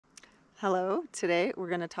Hello, today we're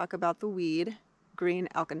going to talk about the weed, green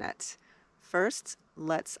alkanet. First,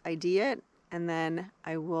 let's ID it, and then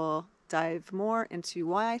I will dive more into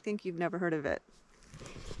why I think you've never heard of it.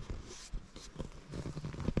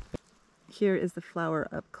 Here is the flower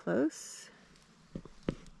up close.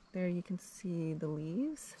 There you can see the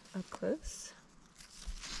leaves up close.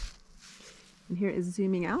 And here is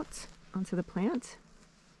zooming out onto the plant.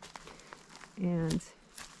 And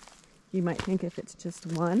you might think if it's just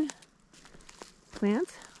one plant,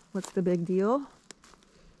 what's the big deal?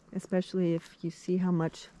 Especially if you see how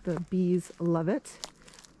much the bees love it.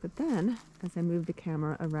 But then, as I move the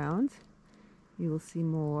camera around, you will see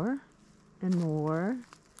more and more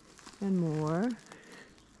and more.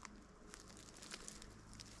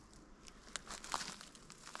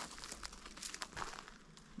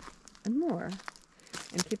 And more.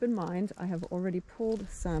 And keep in mind, I have already pulled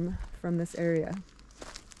some from this area.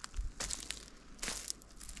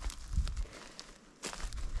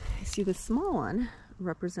 See, the small one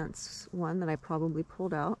represents one that I probably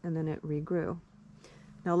pulled out and then it regrew.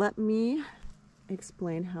 Now let me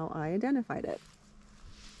explain how I identified it.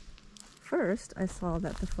 First, I saw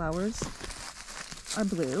that the flowers are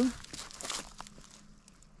blue.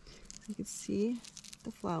 You can see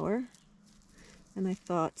the flower, and I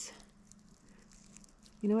thought,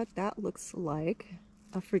 you know what, that looks like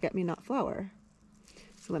a forget-me-not flower.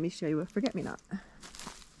 So let me show you a forget-me-not.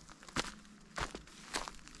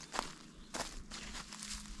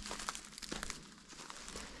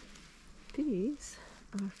 These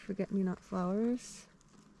are forget-me-not flowers,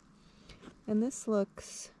 and this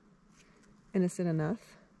looks innocent enough.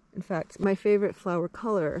 In fact, my favorite flower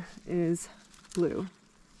color is blue.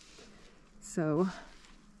 So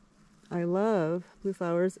I love blue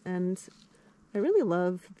flowers, and I really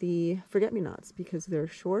love the forget-me-nots because they're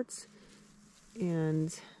short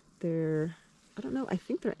and they're, I don't know, I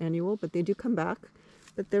think they're annual, but they do come back,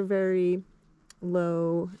 but they're very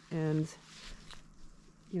low, and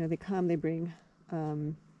you know, they come, they bring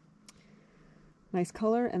nice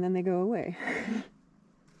color, and then they go away.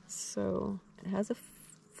 So it has a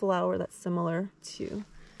flower that's similar to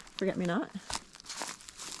forget-me-not.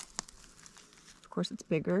 Of course, it's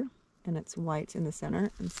bigger and it's white in the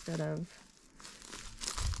center instead of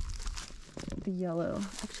the yellow.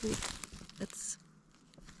 Actually,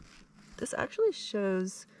 this actually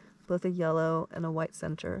shows both a yellow and a white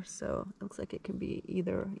center, so it looks like it can be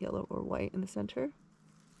either yellow or white in the center.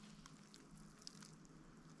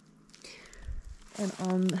 And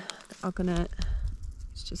on the Alkanet,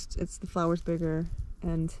 it's the flower's bigger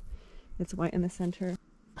and it's white in the center.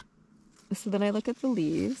 So then I look at the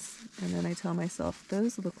leaves and then I tell myself,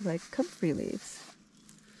 those look like comfrey leaves.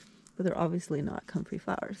 But they're obviously not comfrey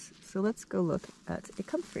flowers. So let's go look at a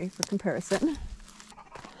comfrey for comparison.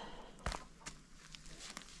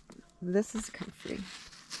 This is comfrey.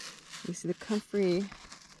 You see the comfrey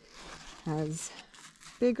has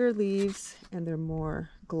bigger leaves and they're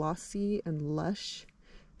more glossy and lush.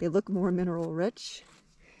 They look more mineral rich.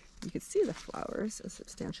 You can see the flowers are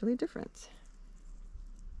substantially different.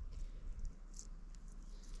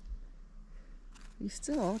 You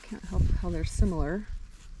still can't help how they're similar.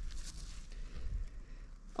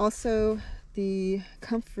 Also, the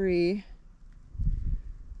comfrey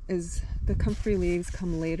leaves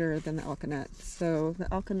come later than the alkanet. So the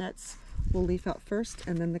alkanets will leaf out first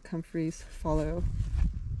and then the comfreys follow.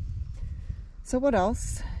 So what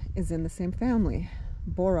else is in the same family?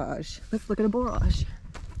 Borage. Let's look at a borage.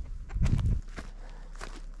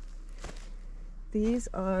 These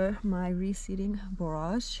are my reseeding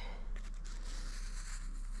borage.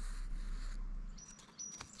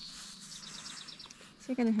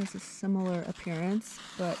 So again, it has a similar appearance,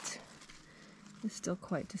 but it's still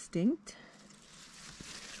quite distinct.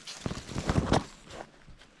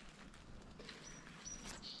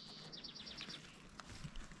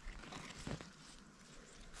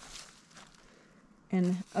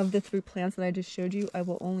 And of the 3 plants that I just showed you, I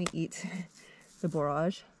will only eat the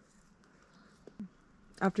borage.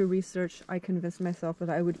 After research, I convinced myself that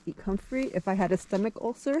I would eat comfrey if I had a stomach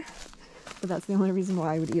ulcer, but that's the only reason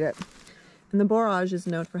why I would eat it. And the borage is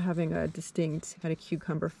known for having a distinct kind of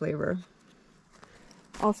cucumber flavor.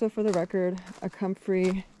 Also, for the record, a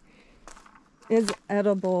comfrey is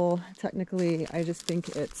edible technically. I just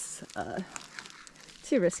think it's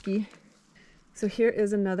too risky. So here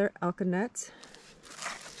is another alkanet.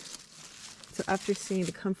 So after seeing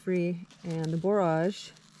the comfrey and the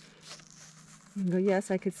borage, you can go,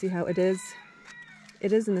 yes, I could see how it is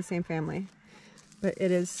in the same family, but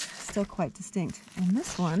it is still quite distinct. And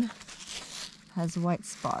this one has white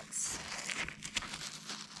spots,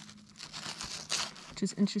 which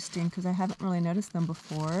is interesting because I haven't really noticed them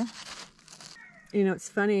before. You know, it's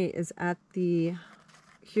funny is at the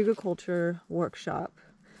hugelkultur workshop,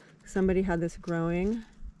 somebody had this growing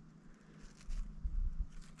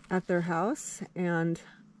at their house and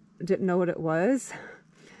didn't know what it was.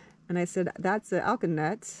 And I said, that's an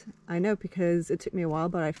Alkanet. I know because it took me a while,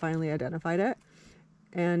 but I finally identified it.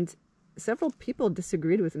 And several people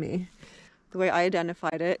disagreed with me. The way I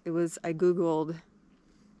identified it, was I Googled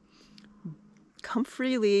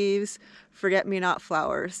comfrey leaves, forget-me-not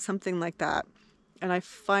flowers, something like that. And I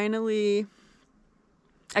finally,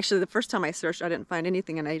 actually the first time I searched, I didn't find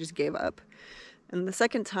anything and I just gave up. And the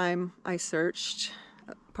second time I searched,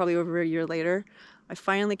 probably over a year later, I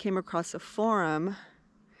finally came across a forum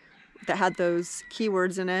that had those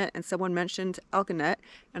keywords in it, and someone mentioned Alkanet,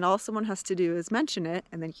 and all someone has to do is mention it,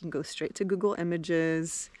 and then you can go straight to Google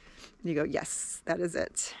Images, and you go, yes, that is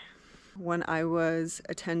it. When I was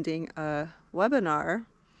attending a webinar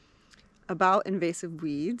about invasive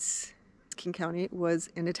weeds, King County was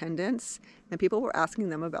in attendance, and people were asking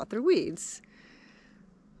them about their weeds.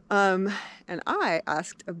 And I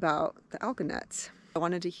asked about the Alkanet. I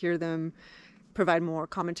wanted to hear them provide more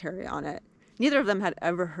commentary on it. Neither of them had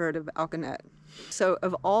ever heard of Alkanet. So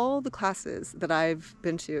of all the classes that I've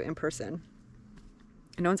been to in person,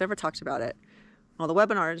 no one's ever talked about it. All the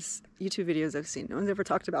webinars, YouTube videos I've seen, no one's ever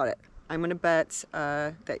talked about it. I'm going to bet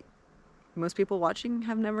that most people watching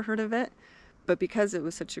have never heard of it. But because it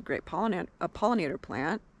was such a great pollinator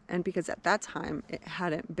plant, and because at that time it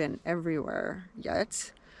hadn't been everywhere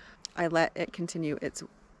yet, I let it continue its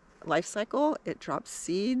life cycle. It dropped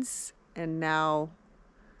seeds, and now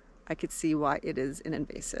I could see why it is an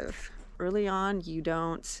invasive. Early on, you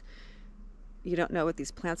don't know what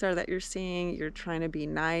these plants are that you're seeing. You're trying to be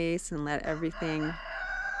nice and let everything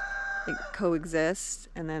coexist,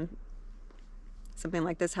 and then something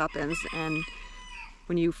like this happens, and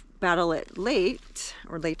when you battle it late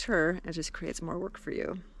or later, it just creates more work for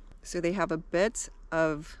you. So they have a bit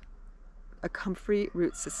of a comfrey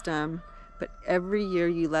root system, but every year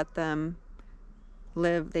you let them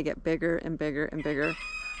live, they get bigger and bigger and bigger.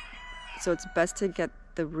 So it's best to get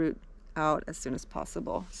the root out as soon as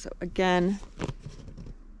possible. So again,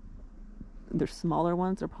 they're smaller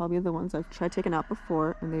ones. They're probably the ones I've tried taking out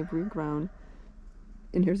before and they've regrown.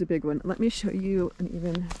 And here's a big one. Let me show you an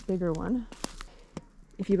even bigger one.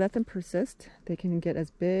 If you let them persist, they can get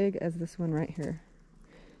as big as this one right here.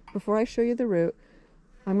 Before I show you the root,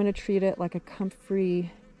 I'm going to treat it like a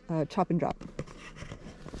comfrey chop and drop.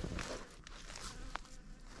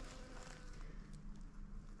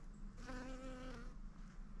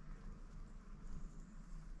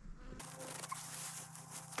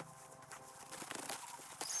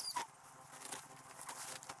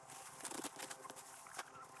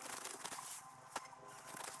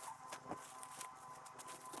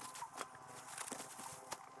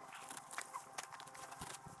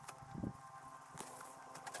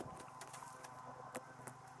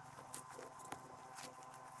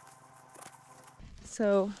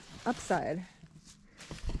 So, upside.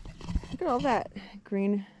 Look at all that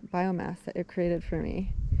green biomass that it created for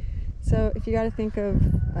me. So, if you got to think of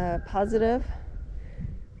positive,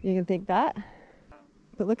 you can think that.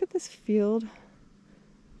 But look at this field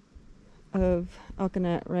of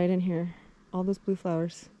Alkanet right in here. All those blue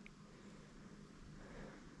flowers.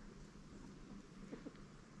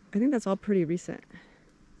 I think that's all pretty recent.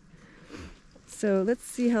 So, let's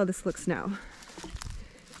see how this looks now.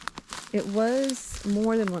 It was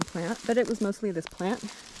more than one plant, but it was mostly this plant,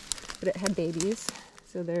 but it had babies,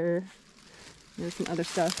 so there's some other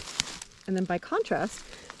stuff. And then by contrast,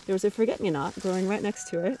 there was a forget-me-not growing right next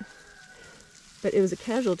to it, but it was a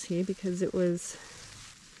casualty because it was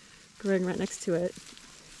growing right next to it.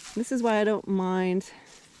 This is why I don't mind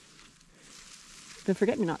the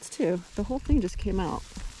forget-me-nots too. The whole thing just came out,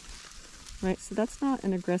 right? So that's not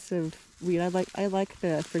an aggressive weed. I like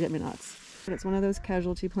the forget-me-nots. But it's one of those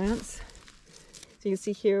casualty plants. So you can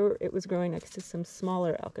see here it was growing next to some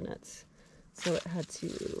smaller Alkanets. So it had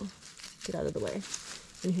to get out of the way.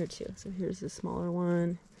 And here too. So here's the smaller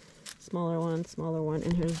one, smaller one, smaller one,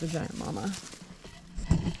 and here's the giant mama.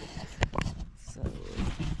 So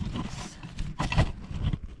let's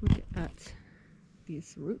look at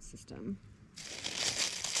this root system.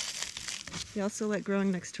 They also like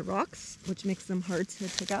growing next to rocks, which makes them hard to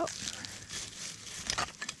take out.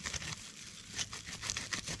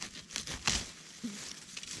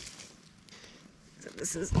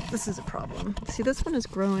 This is a problem. See, this one is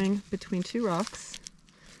growing between two rocks,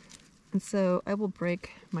 and so I will break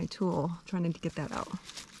my tool trying to get that out.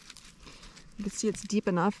 You can see it's deep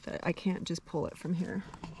enough that I can't just pull it from here.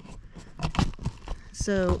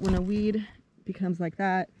 So when a weed becomes like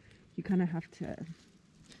that, you kind of have to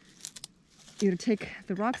You gotta take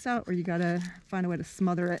the rocks out, or you gotta find a way to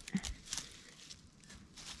smother it.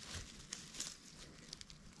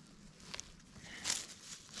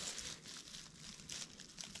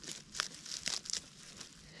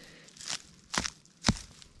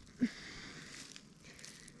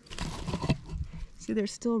 See,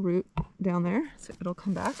 there's still root down there, so it'll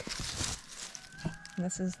come back. And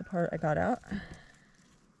this is the part I got out.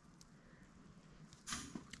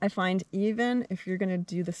 I find even if you're gonna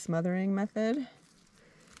do the smothering method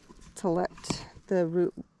to let the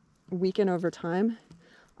root weaken over time,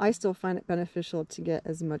 I still find it beneficial to get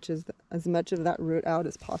as much of that root out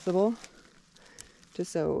as possible,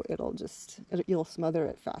 just so you'll smother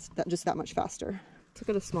it just that much faster. Let's look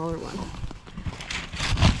at a smaller one.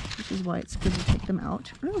 This is why it's good to take them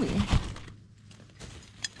out early.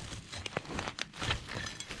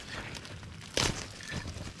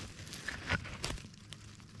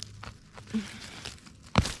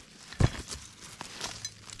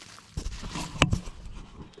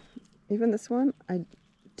 Even this one, I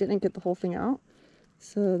didn't get the whole thing out,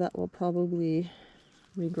 so that will probably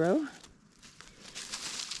regrow.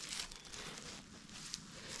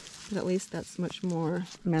 But at least that's much more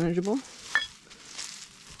manageable.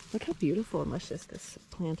 Look how beautiful and luscious this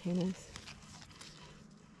plantain is.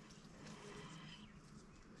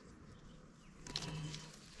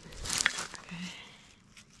 Okay.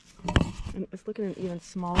 And let's look at an even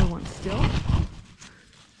smaller one still.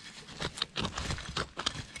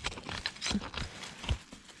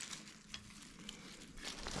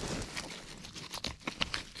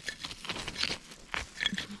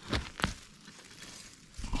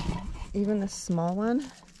 Even this small one,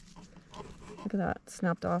 look at that,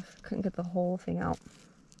 snapped off. Couldn't get the whole thing out.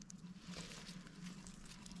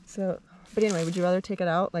 So, but anyway, would you rather take it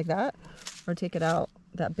out like that, or take it out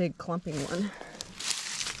that big clumping one?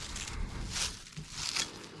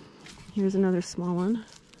 Here's another small one.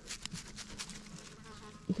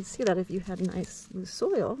 You can see that if you had nice loose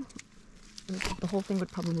soil, the whole thing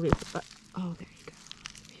would probably, but oh, there you go.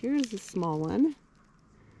 Here's the small one.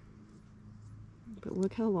 But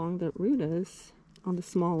look how long that root is on the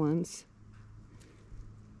small ones.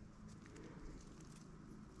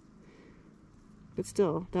 But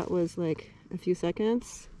still, that was like a few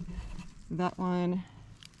seconds. That one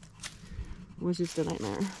was just a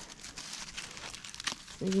nightmare.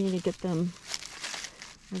 So you need to get them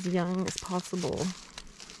as young as possible.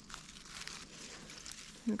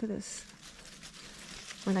 Look at this.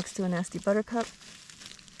 We're next to a nasty buttercup.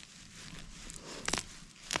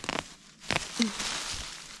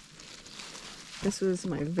 This was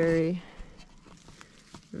my very,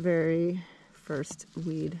 very first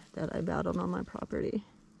weed that I battled on my property.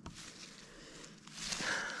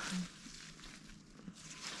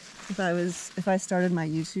 If I started my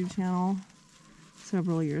YouTube channel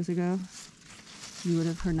several years ago, you would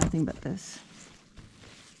have heard nothing but this.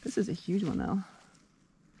 This is a huge one though.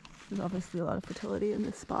 There's obviously a lot of fertility in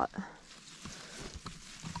this spot.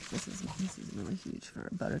 This is really huge for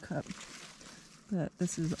a buttercup. But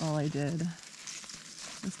this is all I did.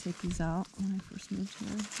 Let's take these out when I first moved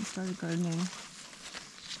here and started gardening.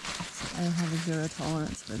 So I have a zero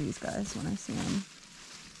tolerance for these guys when I see them.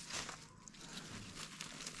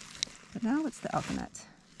 But now it's the Alkanet.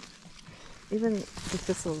 Even the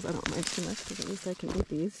thistles I don't mind too much because at least I can eat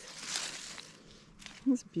these.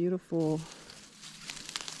 This beautiful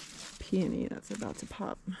peony that's about to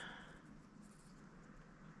pop.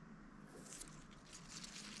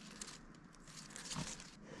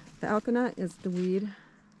 The Alkanet is the weed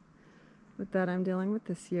that I'm dealing with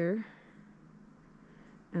this year.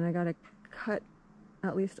 And I gotta cut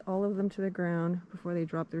at least all of them to the ground before they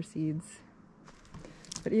drop their seeds.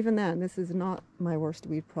 But even then, this is not my worst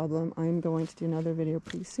weed problem. I'm going to do another video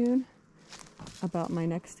pretty soon about my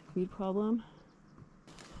next weed problem.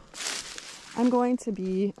 I'm going to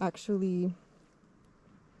be actually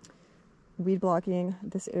weed blocking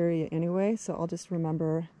this area anyway, so I'll just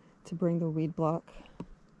remember to bring the weed block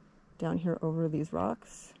down here over these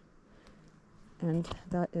rocks. And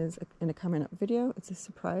that is in a coming up video. It's a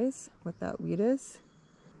surprise what that weed is.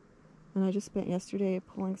 And I just spent yesterday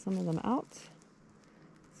pulling some of them out.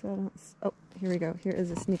 So I don't, oh, here we go. Here is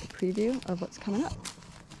a sneak preview of what's coming up.